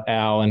about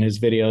Al and his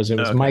videos. It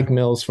was Mike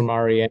Mills from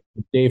REM,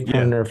 Dave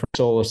Perner from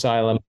Soul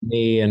Asylum,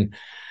 me, and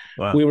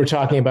we were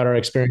talking about our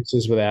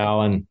experiences with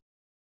Al. And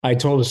I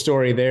told a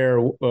story there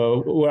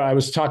where I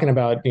was talking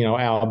about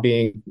Al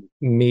being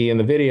me in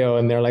the video,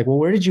 and they're like, "Well,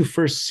 where did you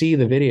first see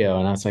the video?"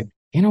 And I was like,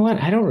 "You know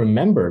what? I don't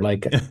remember.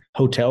 Like a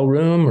hotel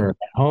room or at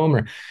home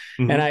or."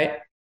 And I.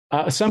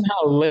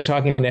 Somehow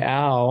talking to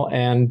Al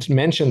and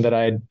mentioned that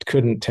I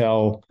couldn't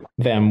tell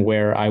them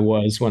where I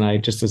was when I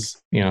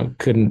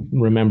couldn't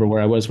remember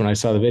where I was when I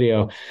saw the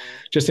video,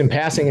 just in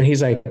passing. And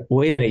he's like,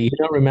 "Wait a minute, you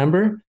don't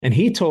remember?" And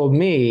he told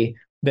me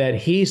that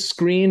he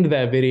screened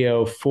that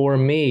video for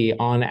me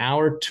on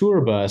our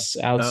tour bus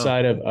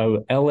outside of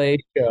a LA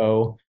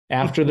show.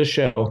 After the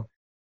show,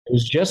 it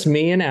was just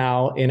me and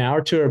Al in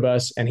our tour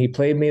bus, and he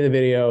played me the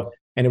video.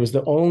 And it was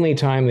the only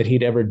time that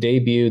he'd ever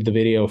debuted the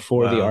video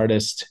for the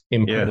artist.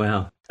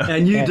 Wow.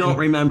 And you don't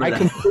remember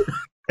that.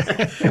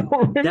 I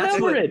don't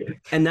remember it.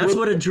 And that's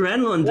what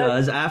adrenaline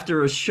does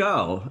after a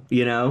show,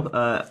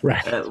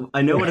 Right.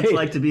 I know what it's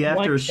like to be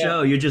after a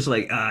show. You're just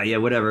like,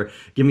 whatever.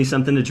 Give me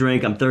something to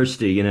drink. I'm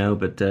thirsty,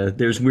 but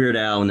there's Weird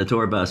Al in the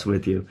tour bus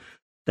with you.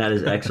 That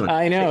is excellent.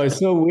 I know. It's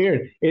so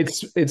weird.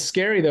 It's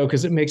scary, though,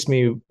 because it makes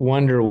me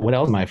wonder, what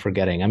else am I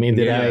forgetting? I mean,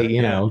 did I.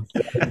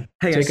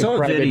 Hey, I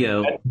saw a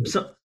video.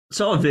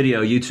 Saw a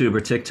video, YouTube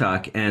or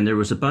TikTok, and there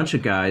was a bunch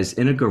of guys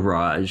in a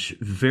garage,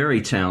 very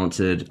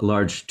talented,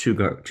 large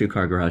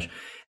two-car garage,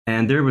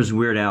 and there was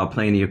Weird Al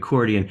playing the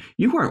accordion.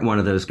 You weren't one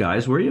of those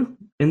guys, were you,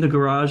 in the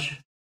garage?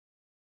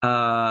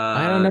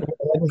 I don't know.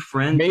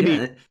 Friend,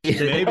 maybe.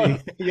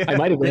 Yeah. I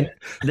might have been.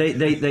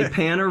 They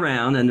pan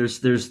around, and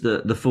there's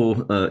the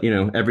full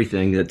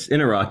everything that's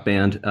in a rock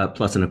band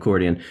plus an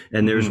accordion,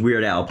 and there's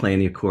Weird Al playing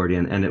the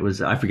accordion, and it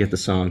was, I forget the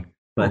song,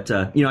 but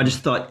I just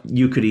thought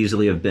you could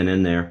easily have been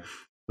in there.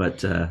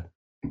 But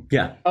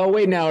yeah. Oh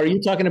wait, now are you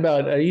talking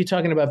about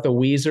the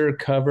Weezer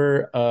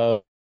cover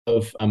of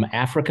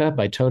Africa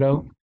by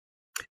Toto?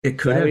 It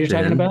could Is that have what you're been.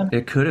 talking about?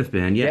 It could have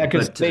been. Yeah,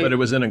 but it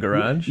was in a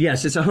garage.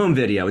 Yes, it's a home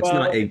video.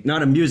 It's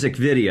not a music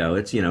video.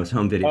 It's it's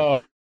home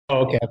video.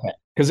 Okay.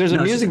 Because there's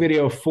a music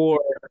video for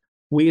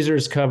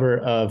Weezer's cover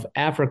of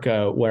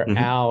Africa where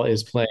Al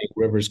is playing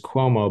Rivers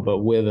Cuomo, but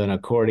with an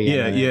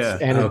accordion.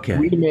 And okay.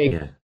 We make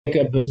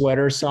up the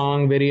sweater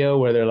song video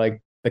where they're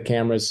like the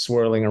camera's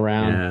swirling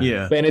around.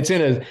 Yeah. And it's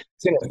in a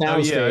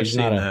soundstage,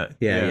 not a.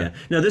 Yeah.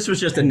 No, this was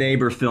just a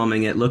neighbor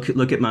filming it.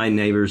 Look at my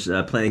neighbors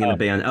playing in a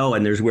band. Oh,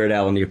 and there's Weird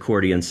Al on the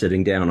accordion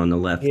sitting down on the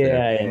left.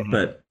 Yeah.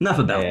 But enough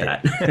about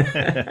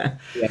that.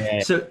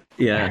 So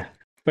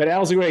But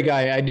Al's a great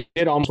guy. I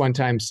did almost one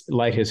time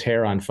light his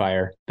hair on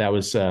fire. That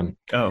was really?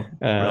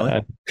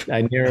 I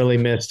narrowly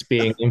missed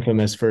being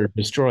infamous for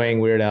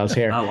destroying Weird Al's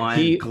hair. Oh,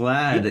 I'm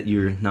glad that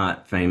you're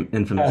not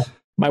infamous.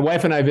 My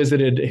wife and I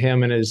visited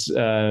him and his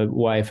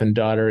wife and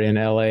daughter in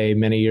LA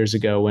many years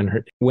ago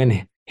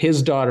when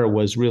his daughter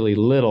was really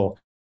little.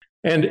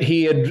 And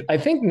he had, I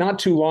think not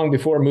too long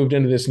before, moved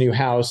into this new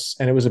house,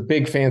 and it was a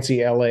big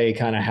fancy LA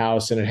kind of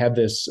house, and it had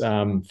this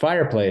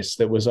fireplace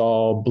that was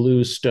all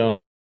blue stone.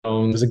 It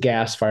was a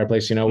gas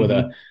fireplace, with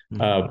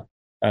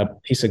a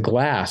piece of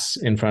glass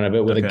in front of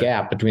it with a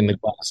gap between the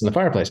glass and the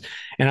fireplace.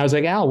 And I was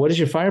like, Al, what does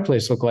your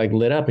fireplace look like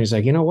lit up? And he's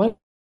like, you know what?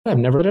 I've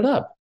never lit it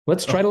up.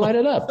 Let's try to light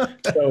it up.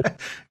 So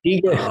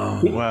he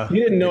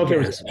didn't know if there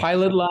was a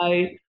pilot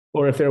light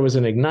or if there was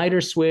an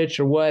igniter switch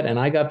or what. And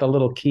I got the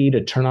little key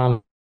to turn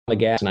on the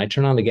gas, and I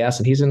turn on the gas,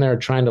 and he's in there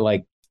trying to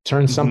like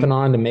turn something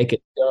on to make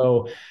it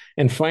go.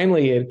 And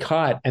finally it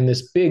caught, and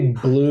this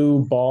big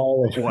blue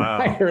ball of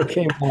fire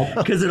came out.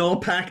 Because it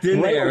all packed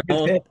in there.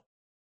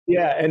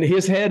 Yeah, and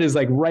his head is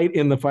like right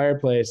in the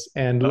fireplace.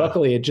 And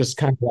luckily it just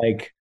kind of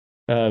like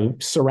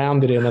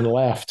surrounded him and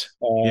left.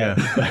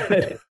 But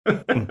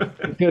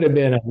it could have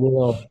been a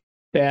real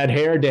bad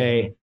hair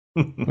day.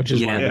 Which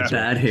is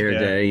bad hair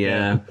day.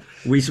 Yeah.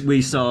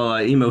 We saw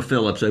Emo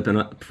Phillips open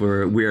up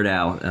for Weird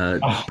Al.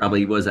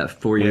 Probably was that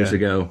 4 years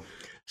ago.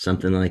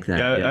 Something like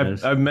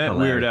that. I've met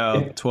Weird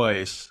Al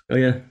twice. Oh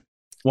yeah.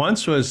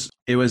 Once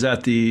it was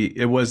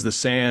the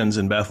Sands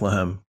in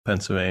Bethlehem,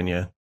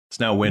 Pennsylvania. It's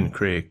now Wind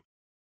Creek.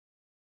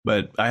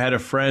 But I had a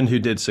friend who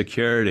did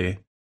security,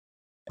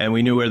 and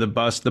we knew where the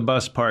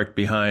bus parked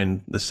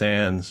behind the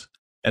Sands,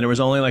 and there was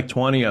only like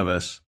 20 of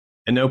us.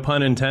 And no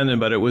pun intended,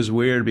 but it was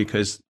weird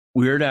because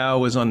Weird Al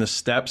was on the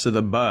steps of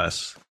the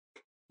bus.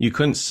 You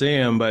couldn't see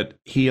him, but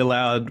he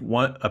allowed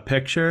a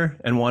picture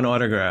and one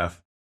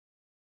autograph.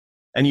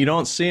 And you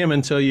don't see him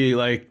until you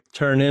like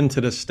turn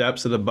into the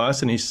steps of the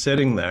bus, and he's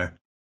sitting there.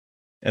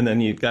 And then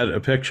you got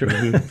a picture.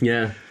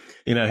 Yeah.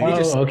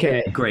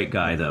 Great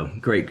guy though.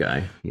 Great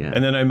guy. Yeah.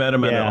 And then I met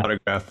him at an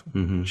autograph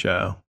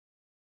show.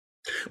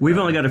 We've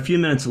only got a few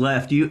minutes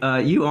left. You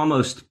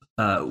almost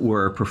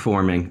were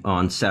performing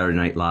on Saturday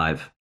Night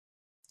Live.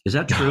 Is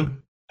that true?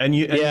 And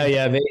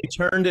they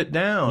turned it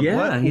down.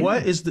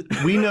 What is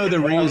we know the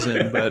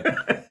reason, but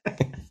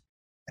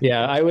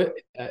yeah,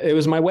 it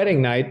was my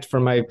wedding night for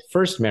my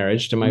first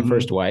marriage to my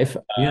first wife.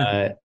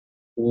 October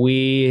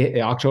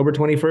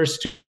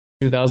 21st,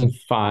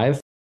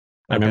 2005.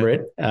 I remember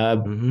it,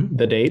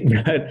 the date.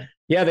 But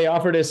yeah, they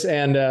offered us,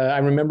 and I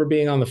remember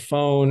being on the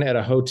phone at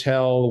a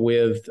hotel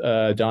with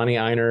Donnie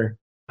Einer,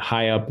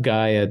 high up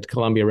guy at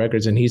Columbia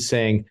Records, and he's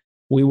saying,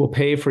 "We will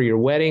pay for your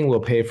wedding, we'll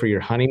pay for your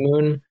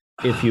honeymoon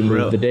if you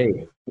move the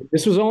date."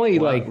 This was only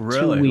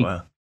 2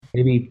 weeks,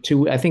 maybe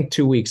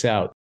 2 weeks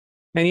out.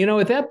 And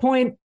at that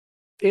point,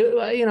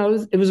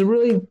 it was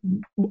really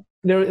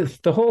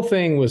the whole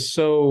thing was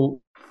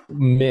so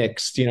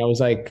mixed. It was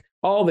like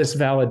all this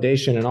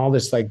validation and all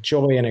this like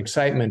joy and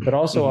excitement, but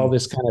also all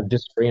this kind of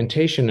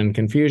disorientation and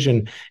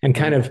confusion and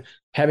kind of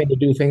having to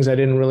do things I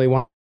didn't really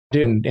want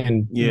to do,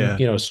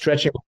 and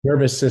stretching my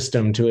nervous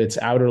system to its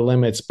outer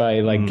limits by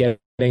like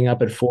getting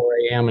up at 4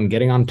 a.m. and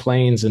getting on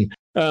planes. And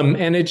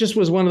it just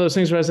was one of those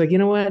things where I was like, you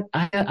know what?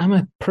 I'm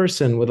a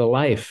person with a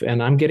life,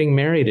 and I'm getting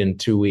married in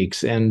 2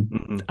 weeks,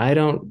 and I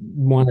don't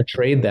want to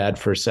trade that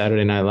for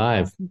Saturday Night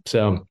Live.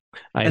 So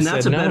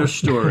that's a better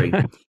story.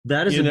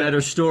 That is a better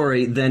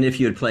story than if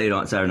you had played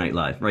on Saturday Night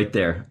Live right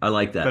there. I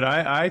like that. But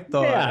I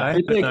thought I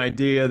had an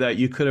idea that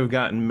you could have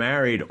gotten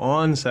married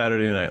on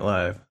Saturday Night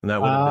Live, and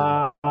that would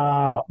have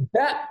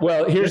been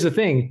well, here's the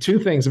thing. Two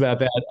things about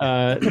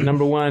that.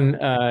 Number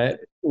one,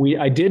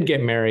 I did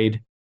get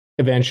married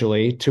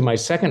eventually to my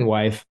second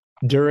wife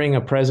during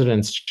a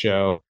President's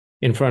show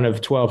in front of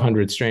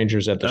 1,200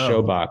 strangers at the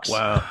Showbox.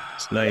 Wow,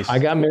 that's nice. I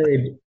got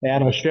married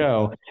at a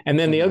show. And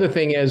then the other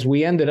thing is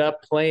we ended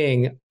up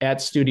playing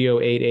at Studio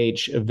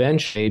 8H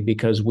eventually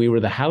because we were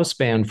the house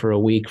band for a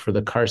week for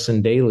the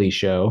Carson Daly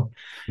show.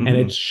 And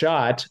it's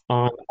shot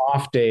on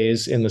off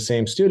days in the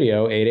same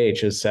studio,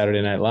 8H, as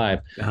Saturday Night Live.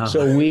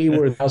 So we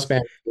were the house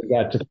band who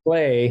got to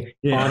play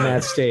on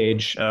that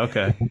stage.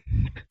 Okay.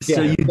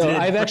 So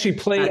I've actually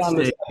played on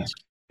the stage.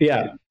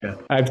 Yeah.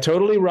 I've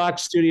totally rocked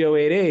Studio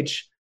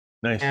 8H.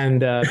 Nice. And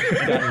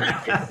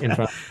gotten in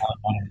front of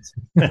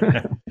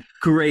audience.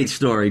 Great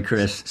story,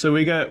 Chris. So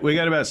we got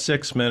about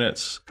 6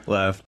 minutes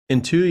left.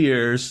 In 2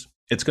 years,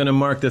 It's going to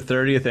mark the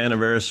 30th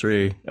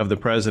anniversary of the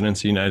President's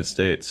of the United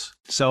States.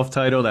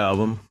 Self-titled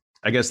album.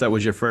 I guess that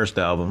was your first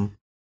album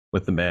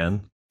with the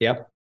band.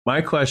 Yep. My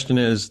question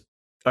is,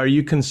 are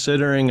you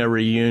considering a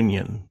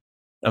reunion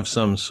of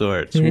some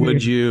sorts?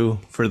 Would you,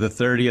 for the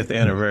 30th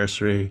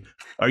anniversary,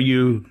 are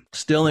you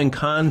still in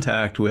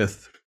contact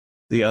with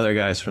the other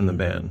guys from the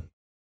band?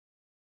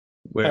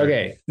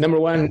 Okay. Number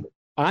one,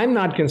 I'm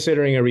not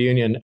considering a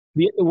reunion.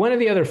 One of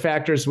the other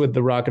factors with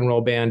the rock and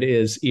roll band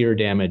is ear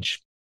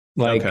damage.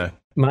 Like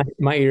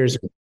my ears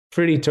are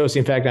pretty toasty.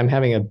 In fact, I'm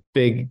having a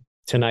big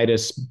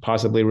tinnitus,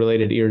 possibly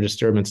related ear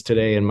disturbance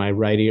today in my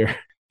right ear.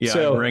 Yeah,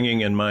 so, I'm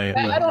ringing in my.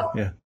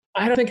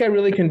 I don't think I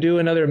really can do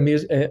another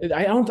music.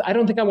 I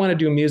don't think I want to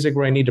do music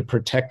where I need to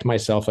protect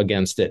myself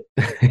against it.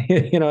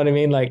 You know what I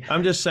mean? Like,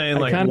 I'm just saying,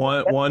 like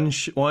one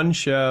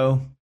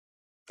show,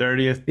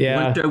 30th.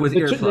 Yeah, one show with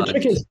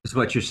earplugs is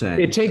what you're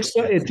saying. It takes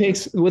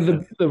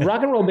with the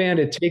rock and roll band.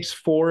 It takes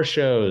 4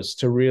 shows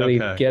to really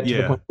get to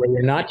the point where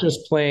you're not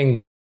just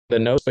playing the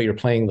notes, but you're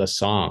playing the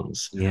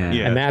songs. Yeah,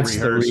 and that's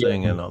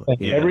rehearsing and all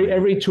that.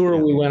 Every tour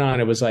we went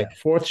on, it was like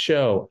 4th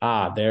show.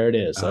 There it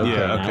is. Okay,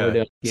 now we're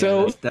doing.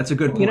 So that's a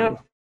good point. You know,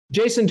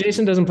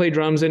 Jason doesn't play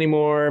drums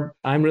anymore.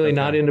 I'm really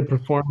not into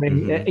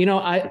performing. You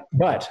know,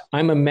 but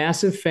I'm a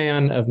massive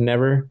fan of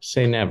Never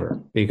Say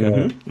Never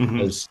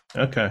because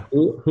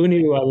who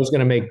knew I was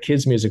going to make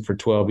kids music for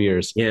 12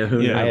 years? Yeah,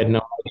 I had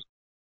no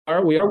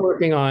idea. We are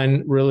working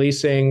on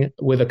releasing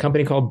with a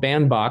company called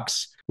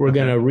Bandbox. We're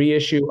going to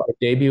reissue our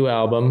debut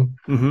album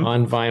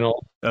on vinyl.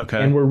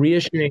 And we're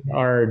reissuing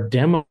our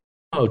demo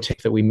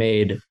tape that we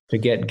made to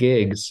get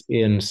gigs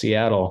in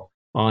Seattle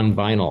on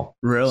vinyl.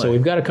 Really? So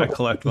we've got a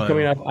couple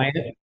coming up.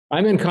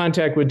 I'm in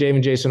contact with Dave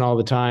and Jason all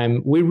the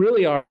time. We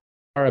really are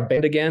a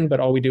band again,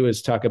 but all we do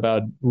is talk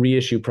about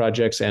reissue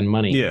projects and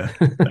money. Yeah.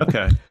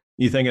 Okay.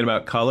 You thinking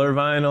about color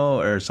vinyl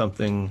or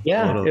something?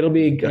 Yeah, it'll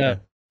be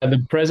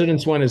the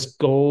President's one is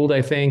gold,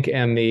 I think,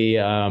 and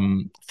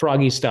the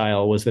Froggy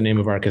Style was the name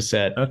of our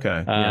cassette.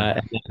 Okay. And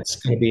it's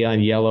going to be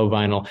on yellow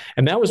vinyl.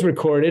 And that was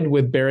recorded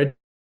with Barrett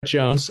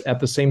Jones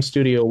at the same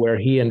studio where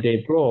he and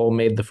Dave Grohl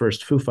made the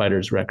first Foo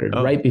Fighters record,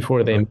 right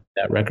before they made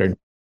that record.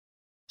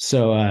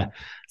 So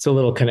it's a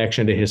little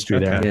connection to history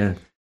there. Yeah.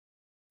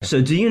 So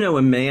do you know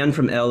a man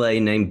from L.A.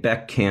 named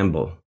Beck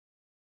Campbell?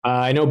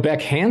 I know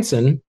Beck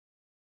Hansen.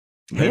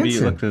 Maybe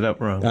you looked it up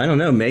wrong. I don't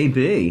know.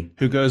 Maybe.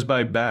 Who goes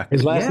by Beck?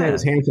 His last name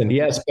is Hansen.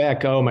 Yes,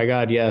 Beck. Oh, my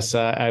God. Yes.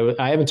 I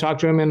haven't talked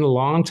to him in a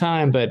long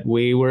time, but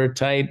we were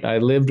tight. I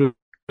lived with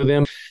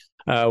him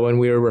when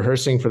we were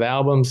rehearsing for the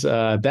albums.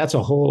 That's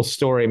a whole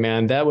story,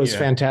 man. That was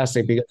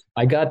fantastic because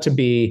I got to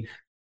be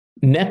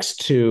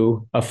next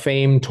to a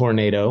Fame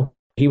tornado.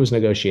 He was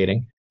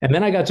negotiating. And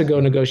then I got to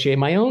go negotiate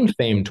my own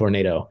Fame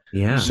tornado.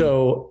 Yeah.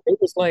 So it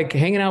was like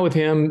hanging out with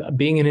him,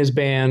 being in his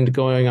band,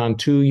 going on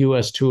 2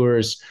 U.S.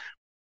 tours.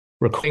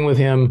 Recording with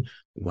him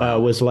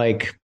was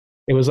like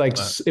it was like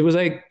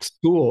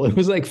school. It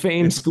was like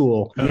Fame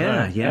school. We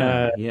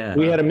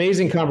had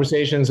amazing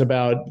conversations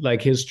about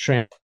like his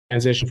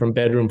transition from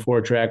bedroom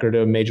 4-tracker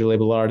to a major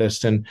label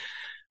artist, and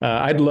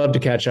I'd love to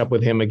catch up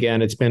with him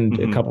again. It's been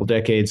a couple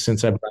decades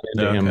since I've run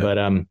into him, but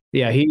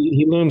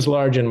he looms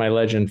large in my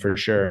legend for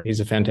sure. He's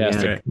a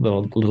fantastic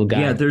little guy.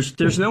 Yeah,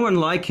 there's no one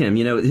like him.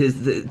 You know,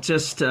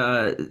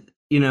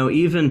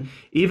 even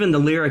the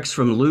lyrics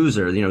from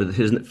Loser, you know,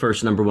 his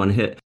first #1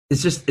 hit.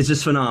 It's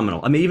just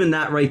phenomenal. I mean, even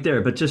that right there.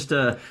 But just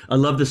I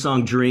love the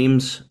song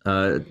Dreams.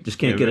 Just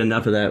can't get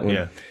enough of that one.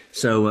 Yeah.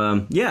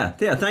 So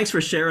thanks for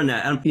sharing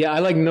that. I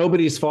like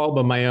Nobody's Fault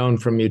But My Own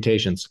from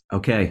Mutations.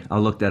 Okay, I'll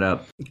look that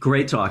up.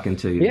 Great talking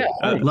to you. Yeah,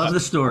 I love the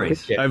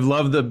stories. I've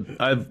loved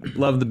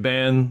the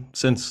band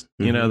since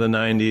the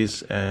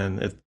 90s, and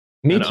it's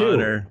an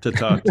honor to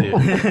talk to you.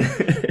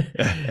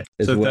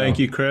 So thank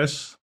you,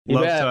 Chris.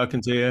 Love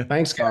talking to you.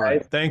 Thanks,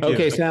 guys. Thank you.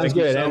 Okay, sounds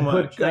good. So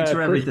much. Thanks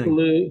for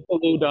everything.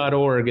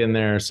 Fallu.org in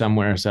there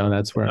somewhere, so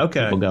that's where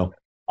people go.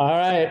 All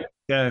right.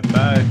 Okay,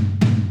 bye.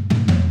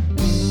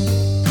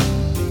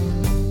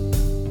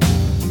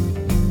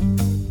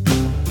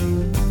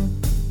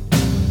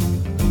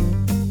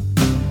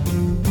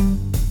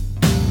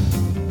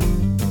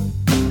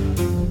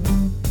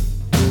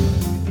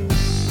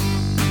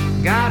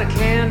 Got a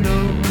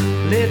candle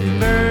lit and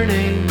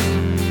burning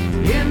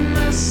in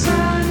the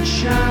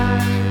sunshine.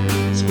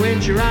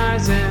 Squint your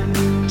eyes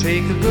and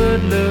take a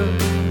good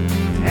look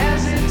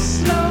as it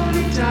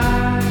slowly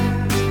dies.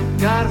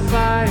 Got a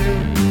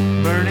fire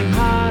burning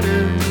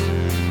hotter,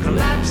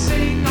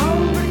 collapsing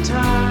over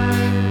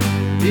time.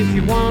 If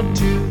you want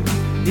to,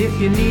 if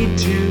you need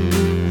to,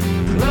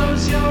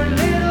 close your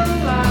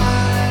little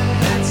eye.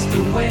 That's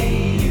the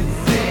way you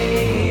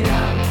fade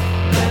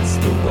out. That's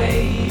the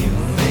way you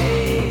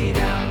fade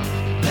out.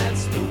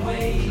 That's the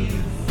way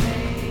you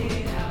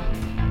fade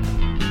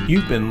out.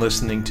 You've been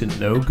listening to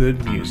No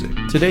Good Music.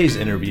 Today's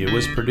interview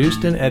was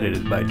produced and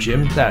edited by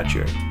Jim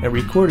Thatcher and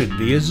recorded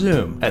via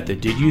Zoom at the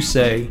Did You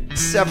Say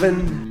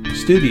 7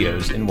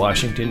 Studios in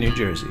Washington, New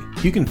Jersey.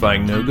 You can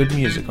find No Good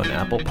Music on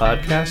Apple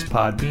Podcasts,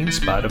 Podbean,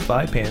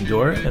 Spotify,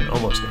 Pandora, and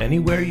almost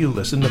anywhere you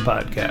listen to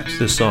podcasts.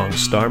 The songs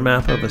Star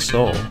Map of a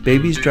Soul,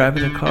 Babies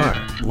Driving a Car,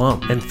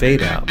 Lump, and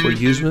Fade Out were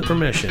used with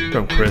permission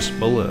from Chris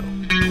Ballou.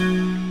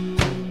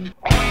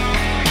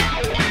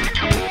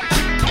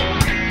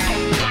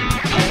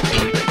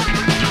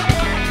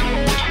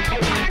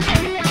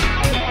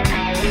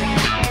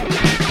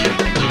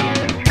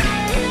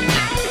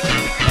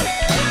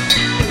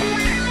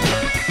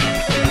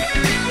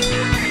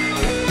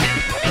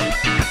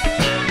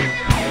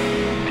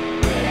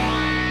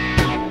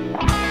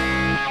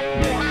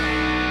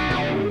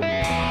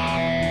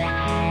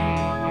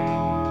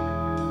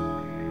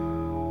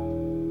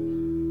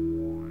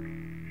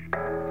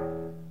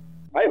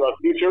 I love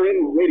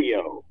featuring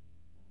radio.